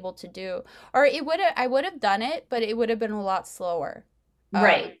have been able to do, or I would have done it, but it would have been a lot slower. um,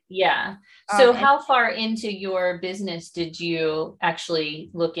 Right. Yeah. So and how far into your business did you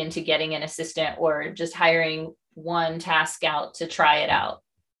actually look into getting an assistant, or just hiring one task out to try it out?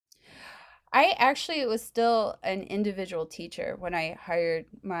 I actually was still an individual teacher when I hired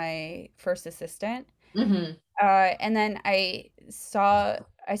my first assistant. Hmm. And then I saw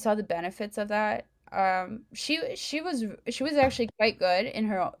the benefits of that. She was actually quite good in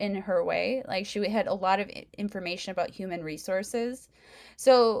her way. Like, she had a lot of information about human resources.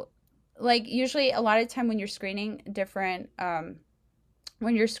 So, like, usually a lot of time when you're screening different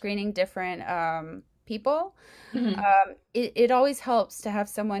people, Hmm. it always helps to have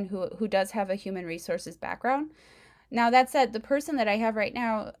someone who does have a human resources background. Now, that said, the person that I have right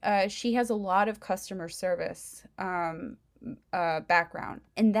now, she has a lot of customer service background,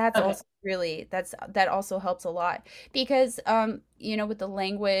 and that's Okay. also that also helps a lot, because with the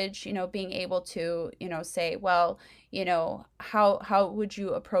language, being able to say, well, how would you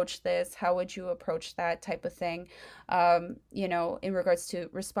approach this? How would you approach that type of thing? In regards to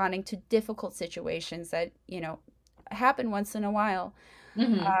responding to difficult situations that happen once in a while.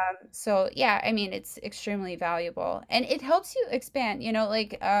 Hmm. So yeah, I mean, it's extremely valuable, and it helps you expand,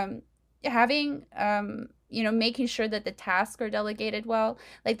 like having making sure that the tasks are delegated well.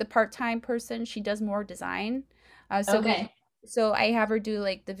 Like, the part-time person, she does more design. Okay. So I have her do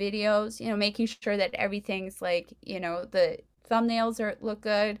like the videos, making sure that everything's like, the thumbnails look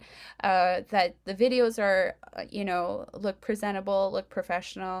good, that the videos are, look presentable, look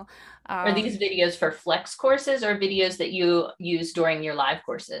professional. Are Um, these videos for flex courses or videos that you use during your live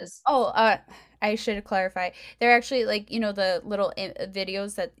courses? Oh, I should clarify. They're actually like, the little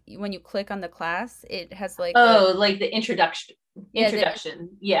videos that when you click on the class, it has like Oh, like the introduction. yeah,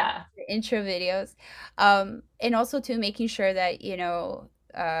 Introduction. Yeah. the intro videos. And also to making sure that,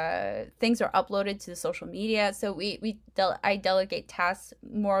 things are uploaded to the social media. So I delegate tasks,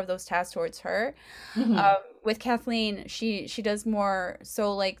 more of those tasks towards her. Hmm. With Kathleen, she does more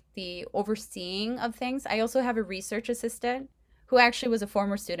so like the overseeing of things. I also have a research assistant who actually was a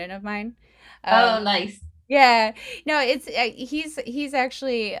former student of mine. Um, Oh, nice. yeah, no, it's he's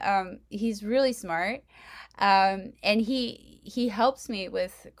actually he's really smart, and he helps me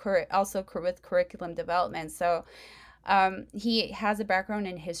with with curriculum development. So he has a background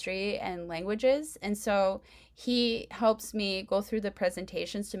in history and languages, and so he helps me go through the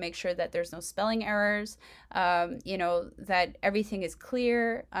presentations to make sure that there's no spelling errors, that everything is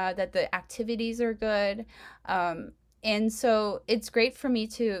clear, that the activities are good. And so it's great for me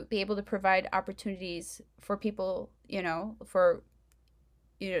to be able to provide opportunities for people, to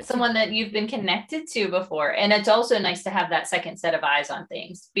Someone that you've been connected to before. And it's also nice to have that second set of eyes on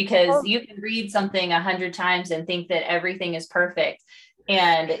things, because oh, you can read something 100 times and think that everything is perfect.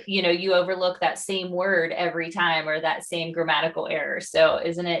 and you overlook that same word every time or that same grammatical error. So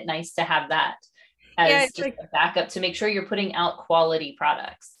isn't it nice to have that Yeah, as it's just like, a backup to make sure you're putting out quality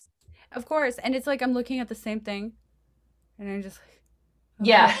products? of course. And it's like I'm looking at the same thing and I'm just like,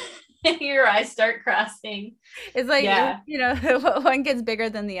 okay. Yeah. Your eyes start crossing. It's like, Yeah. one gets bigger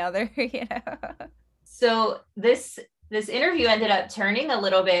than the other, So this interview ended up turning a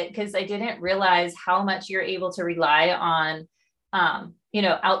little bit because I didn't realize how much you're able to rely on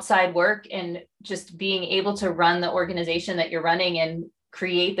outside work and just being able to run the organization that you're running and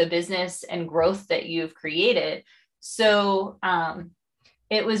create the business and growth that you've created. So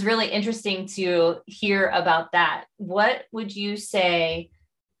it was really interesting to hear about that. What would you say,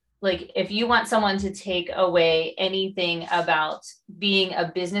 like, if you want someone to take away anything about being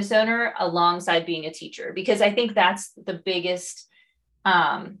a business owner alongside being a teacher? Because I think that's the biggest,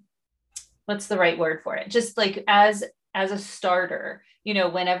 um what's the right word for it, just like as a starter,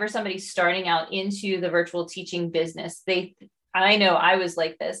 whenever somebody's starting out into the virtual teaching business, I know I was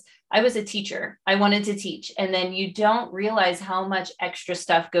like this. I was a teacher. I wanted to teach. And then you don't realize how much extra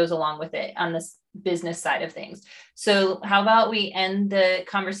stuff goes along with it on this business side of things. So, how about we end the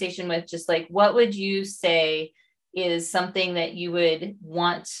conversation with just like, what would you say is something that you would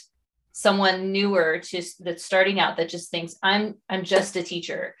want someone newer to that's starting out that just thinks I'm just a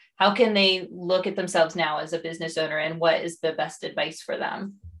teacher? How can they look at themselves now as a business owner, and what is the best advice for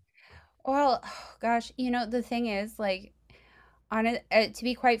them? Well, gosh, the thing is, like, on it, to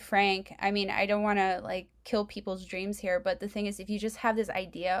be quite frank, I mean, I don't want to like kill people's dreams here, but the thing is, if you just have this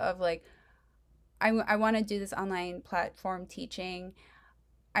idea of like, I want to do this online platform teaching,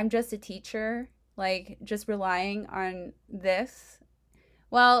 I'm just a teacher, like just relying on this.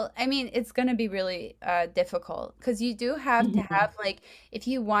 Well, I mean, it's going to be really difficult because you do have to have, like, if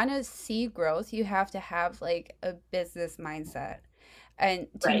you want to see growth, you have to have, like, a business mindset. And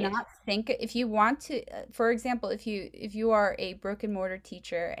to Right. not think, if you want to, for example, if you are a brick and mortar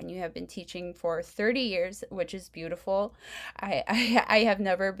teacher and you have been teaching for 30 years, which is beautiful. I have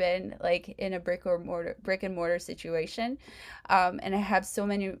never been like in a brick and mortar situation. And I have so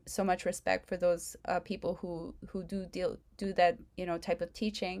much respect for those people who do that, type of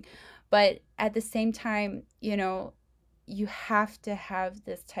teaching. But at the same time, you have to have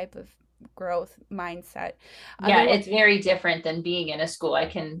this type of growth mindset. Yeah, Otherwise, it's very different than being in a school. I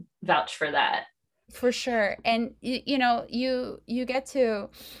can vouch for that. for sure. And you get to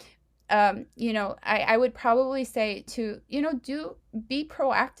I would probably say to, do be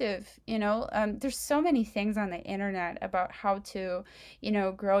proactive. There's so many things on the internet about how to,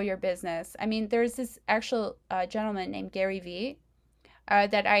 grow your business. I mean, there's this actual gentleman named Gary Vee,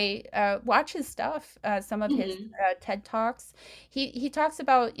 that I watch his stuff, some of his Mhm. TED Talks. He talks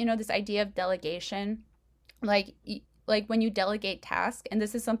about, this idea of delegation, like like when you delegate tasks. And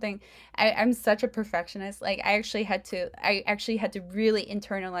this is something, I'm such a perfectionist, like I actually had to really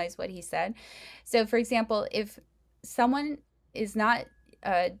internalize what he said. So for example, if someone is not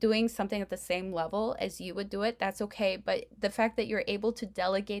doing something at the same level as you would do it, that's okay. But the fact that you're able to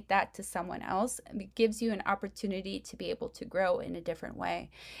delegate that to someone else gives you an opportunity to be able to grow in a different way.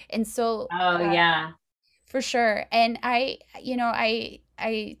 And so Oh, yeah. for sure. And I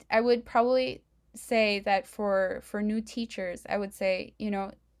would probably say that for new teachers, I would say,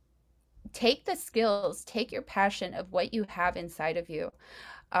 take the skills, take your passion of what you have inside of you.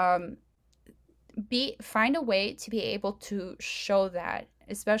 Um, be Find a way to be able to show that,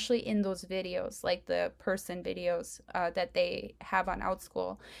 especially in those videos, like the person videos that they have on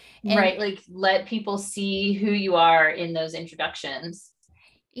Outschool. And Right. Like, let people see who you are in those introductions.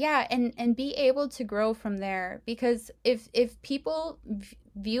 yeah, and be able to grow from there, because if people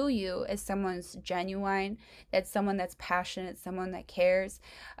view you as someone's genuine, that's someone that's passionate, someone that cares,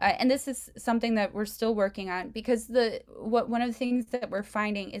 and this is something that we're still working on, because the what one of the things that we're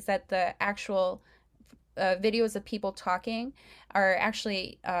finding is that the actual videos of people talking are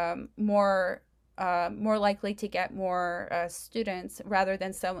actually more likely to get more students, rather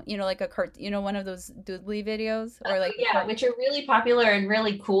than some, like a cart, one of those doodly videos, or like a Yeah, cart. which are really popular and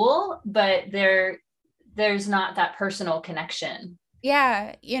really cool, but there's not that personal connection.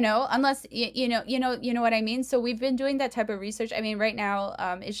 Yeah, unless you know what I mean. So we've been doing that type of research. I mean, right now,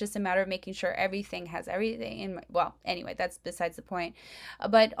 it's just a matter of making sure everything has everything in. Well, anyway, that's besides the point.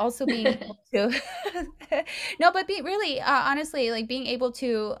 But also being able to, no, but be really, honestly, like being able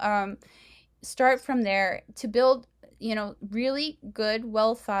to start from there to build, really good,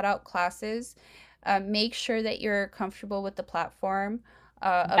 well thought out classes. Make sure that you're comfortable with the platform,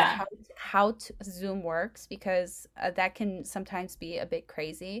 of Yeah. how Zoom works, because that can sometimes be a bit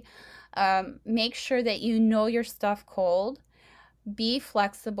crazy. Make sure that you know your stuff cold. be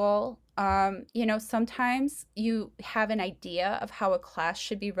flexible. Sometimes you have an idea of how a class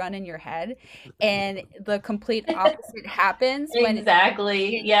should be run in your head, and the complete opposite happens when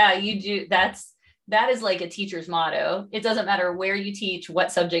Exactly. it, Yeah, you do. That is like a teacher's motto. It doesn't matter where you teach,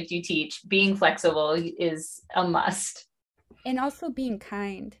 what subject you teach, being flexible is a must. and also being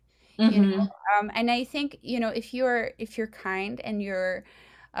kind, you know. Hmm. And I think, if you're kind and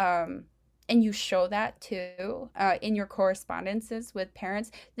um, you show that too in your correspondences with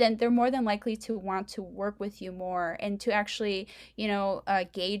parents, then they're more than likely to want to work with you more and to actually,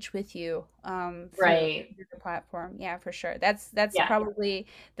 gauge with you Right. through the platform. Yeah, for sure. That's Yeah. probably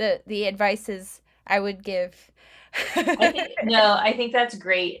the advices I would give. I think that's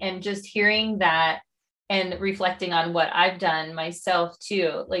great. And just hearing that and reflecting on what I've done myself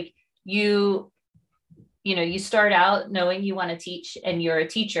too, like you, you start out knowing you want to teach and you're a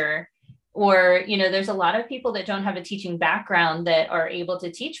teacher, or, there's a lot of people that don't have a teaching background that are able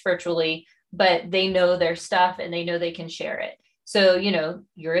to teach virtually, but they know their stuff and they know they can share it. So,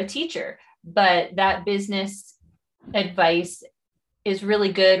 you're a teacher, but that business advice is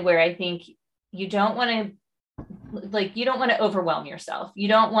really good where I think you don't want to you don't want to overwhelm yourself. You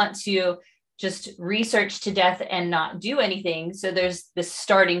don't want to just research to death and not do anything. So there's this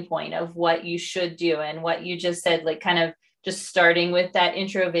starting point of what you should do and what you just said, like kind of just starting with that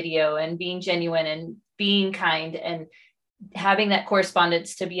intro video and being genuine and being kind and having that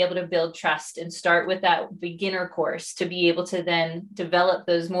correspondence to be able to build trust and start with that beginner course to be able to then develop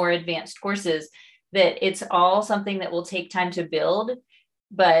those more advanced courses, that it's all something that will take time to build.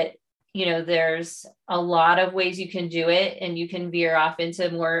 But there's a lot of ways you can do it, and you can veer off into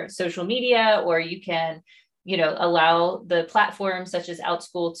more social media, or you can allow the platforms such as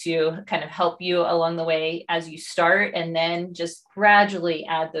Outschool to kind of help you along the way as you start, and then just gradually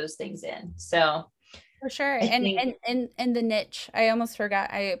add those things in. So For sure. I And think. and the niche. I almost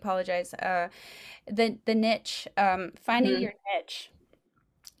forgot. I apologize. The niche, finding Mhm. your niche.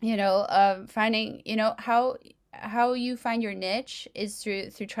 Finding, how you find your niche is through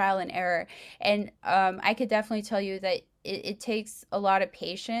trial and error. And I could definitely tell you that it takes a lot of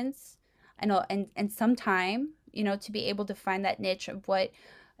patience and some time, to be able to find that niche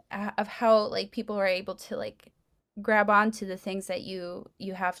of how like people are able to like grab onto the things that you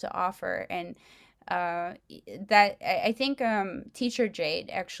have to offer. And that I think teacher Jade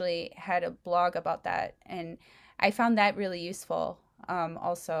actually had a blog about that, and I found that really useful,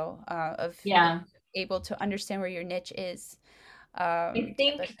 also, of Yeah, able to understand where your niche is, I type of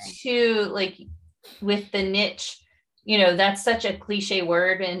think thing. too, like with the niche, that's such a cliche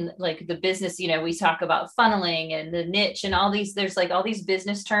word. And like the business, we talk about funneling and the niche and all these, there's like all these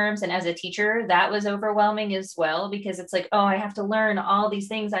business terms. And as a teacher, that was overwhelming as well, because it's like, oh, I have to learn all these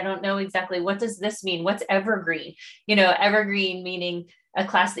things. I don't know exactly what does this mean? What's evergreen? Evergreen meaning a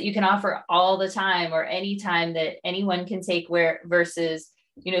class that you can offer all the time or any time that anyone can take, where versus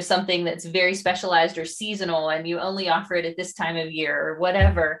something that's very specialized or seasonal and you only offer it at this time of year or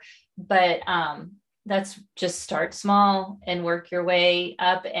whatever. But that's just start small and work your way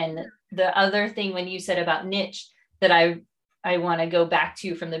up. And the other thing when you said about niche that I want to go back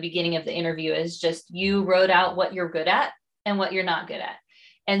to from the beginning of the interview is just you wrote out what you're good at and what you're not good at.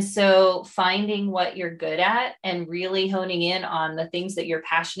 And so finding what you're good at and really honing in on the things that you're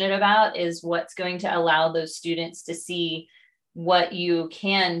passionate about is what's going to allow those students to see what you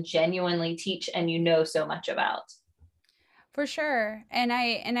can genuinely teach and so much about. For sure. And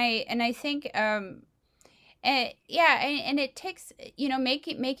I think, yeah, and it takes,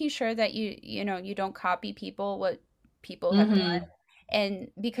 making sure that you don't copy what people have done, Mm-hmm.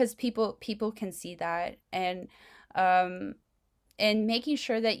 and because people can see that. Um and making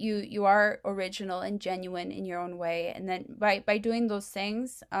sure that you are original and genuine in your own way, and then by doing those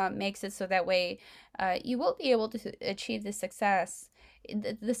things, makes it so that way you will be able to achieve the success.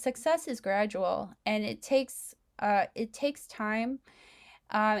 The success is gradual, and it takes time,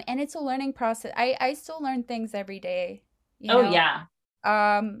 and it's a learning process. I still learn things every day, you Oh know yeah.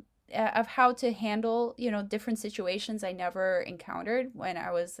 of how to handle, different situations I never encountered when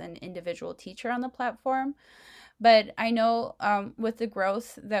I was an individual teacher on the platform. But I know, with the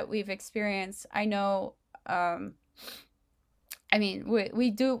growth that we've experienced, I know, um, I mean,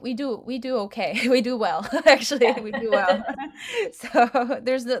 we do okay. We do well. Actually, we do well. Yeah. So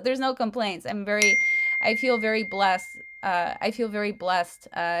there's no complaints. I feel very blessed. I feel very blessed,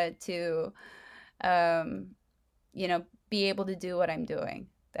 to, um, be able to do what I'm doing.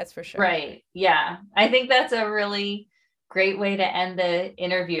 That's for sure. Right. Yeah. I think that's a really great way to end the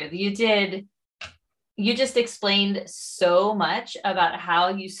interview. you just explained so much about how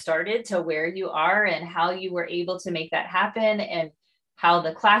you started to where you are and how you were able to make that happen and how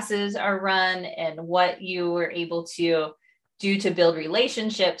the classes are run and what you were able to do to build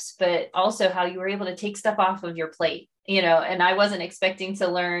relationships, but also how you were able to take stuff off of your plate, and I wasn't expecting to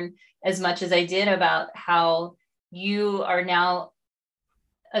learn as much as I did about how you are now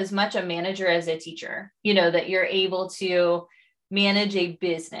as much a manager as a teacher, that you're able to manage a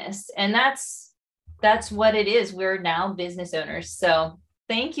business. And that's what it is. We're now business owners. So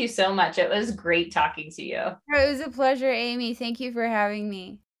thank you so much. It was great talking to you. It was a pleasure, Amy. Thank you for having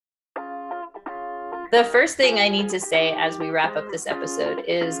me. The first thing I need to say as we wrap up this episode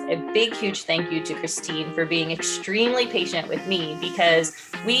is a big, huge thank you to Christine for being extremely patient with me, because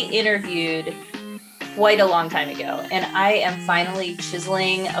we interviewed quite a long time ago, and I am finally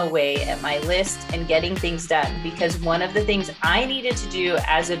chiseling away at my list and getting things done, because one of the things I needed to do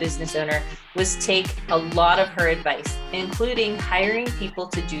as a business owner was take a lot of her advice, including hiring people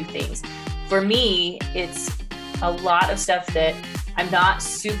to do things. For me, it's a lot of stuff that I'm not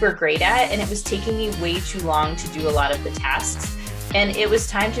super great at, and it was taking me way too long to do a lot of the tasks. And it was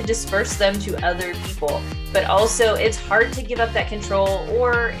time to disperse them to other people. But also it's hard to give up that control,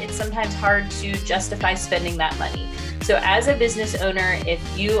 or it's sometimes hard to justify spending that money. So as a business owner, if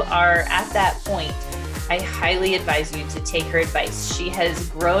you are at that point, I highly advise you to take her advice. She has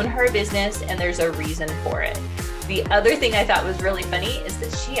grown her business and there's a reason for it. The other thing I thought was really funny is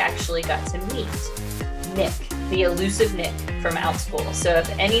that she actually got to meet Nick, the elusive Nick from OutSchool. So if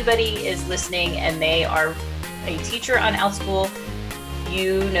anybody is listening and they are a teacher on OutSchool,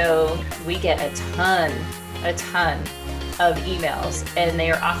 we get a ton of emails, and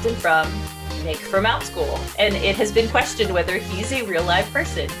they are often from Nick from OutSchool. And it has been questioned whether he's a real live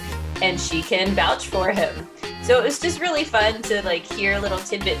person, and she can vouch for him. So it was just really fun to hear little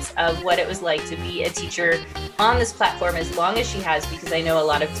tidbits of what it was like to be a teacher on this platform as long as she has, because I know a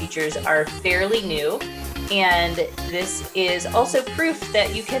lot of teachers are fairly new. And this is also proof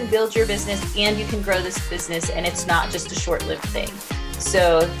that you can build your business and you can grow this business, and it's not just a short-lived thing.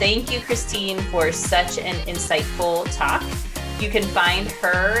 So thank you, Christine, for such an insightful talk. You can find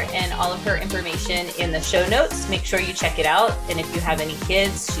her and all of her information in the show notes. Make sure you check it out. And if you have any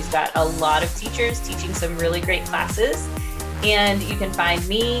kids, she's got a lot of teachers teaching some really great classes. And you can find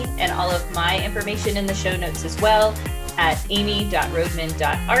me and all of my information in the show notes as well at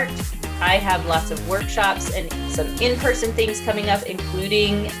amy.roadman.art. I have lots of workshops and some in-person things coming up,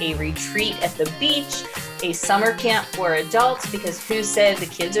 including a retreat at the beach, a summer camp for adults, because who said the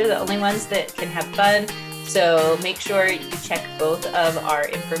kids are the only ones that can have fun? So make sure you check both of our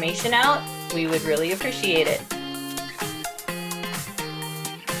information out. We would really appreciate it.